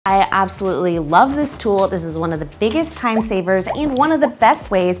I absolutely love this tool. This is one of the biggest time savers and one of the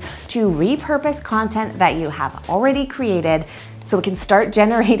best ways to repurpose content that you have already created so it can start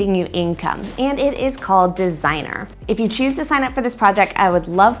generating you income. And it is called Designer. If you choose to sign up for this project, I would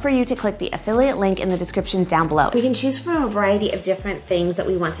love for you to click the affiliate link in the description down below. We can choose from a variety of different things that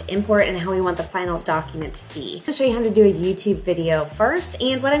we want to import and how we want the final document to be. I'm going to show you how to do a YouTube video first.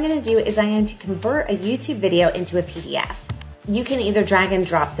 And what I'm going to do is I'm going to convert a YouTube video into a PDF. You can either drag and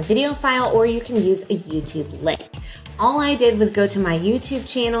drop the video file or you can use a YouTube link. All I did was go to my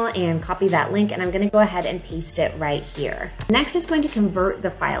YouTube channel and copy that link, and I'm going to go ahead and paste it right here. Next is going to convert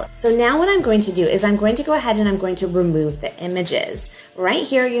the file. So now what I'm going to do is I'm going to go ahead and I'm going to remove the images. Right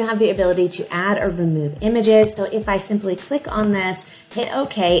here you have the ability to add or remove images. So if I simply click on this, hit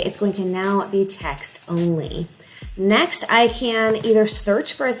OK, it's going to now be text only. Next, I can either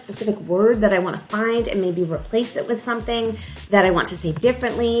search for a specific word that I want to find and maybe replace it with something that I want to say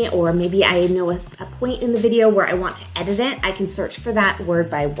differently, or maybe I know a point in the video where I want to edit it. I can search for that word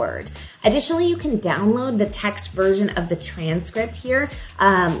by word. Additionally, you can download the text version of the transcript here.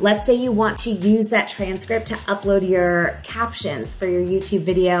 Let's say you want to use that transcript to upload your captions for your YouTube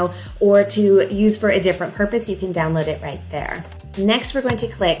video or to use for a different purpose. You can download it right there. Next, we're going to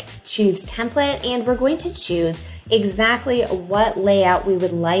click Choose Template, and we're going to choose exactly what layout we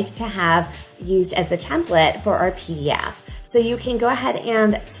would like to have used as a template for our PDF. So you can go ahead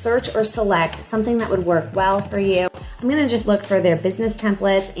and search or select something that would work well for you. I'm going to just look for their business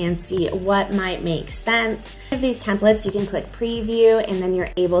templates and see what might make sense. Of these templates, you can click Preview, and then you're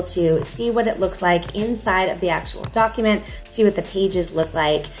able to see what it looks like inside of the actual document, see what the pages look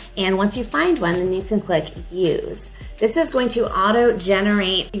like. And once you find one, then you can click Use. This is going to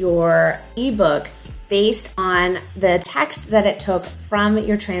auto-generate your ebook based on the text that it took from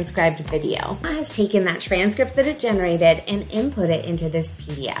your transcribed video. It has taken that transcript that it generated and input it into this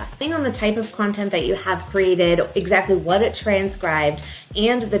PDF. Depending on the type of content that you have created, exactly what it transcribed,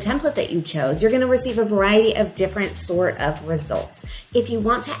 and the template that you chose, you're gonna receive a variety of different sort of results. If you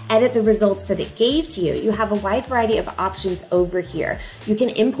want to edit the results that it gave to you, you have a wide variety of options over here. You can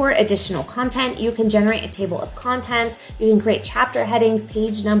import additional content, you can generate a table of contents, you can create chapter headings,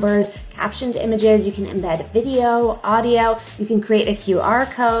 page numbers, captioned images, you can embed video, audio, you can create a QR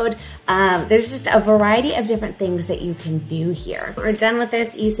code. There's just a variety of different things that you can do here. When we're done with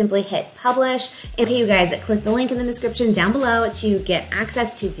this, you simply hit publish. And hey, you guys, click the link in the description down below to get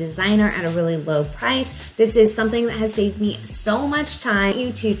access to Designer at a really low price. This is something that has saved me so much time.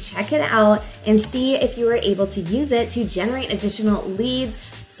 You to check it out and see if you are able to use it to generate additional leads,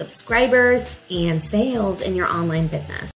 subscribers, and sales in your online business.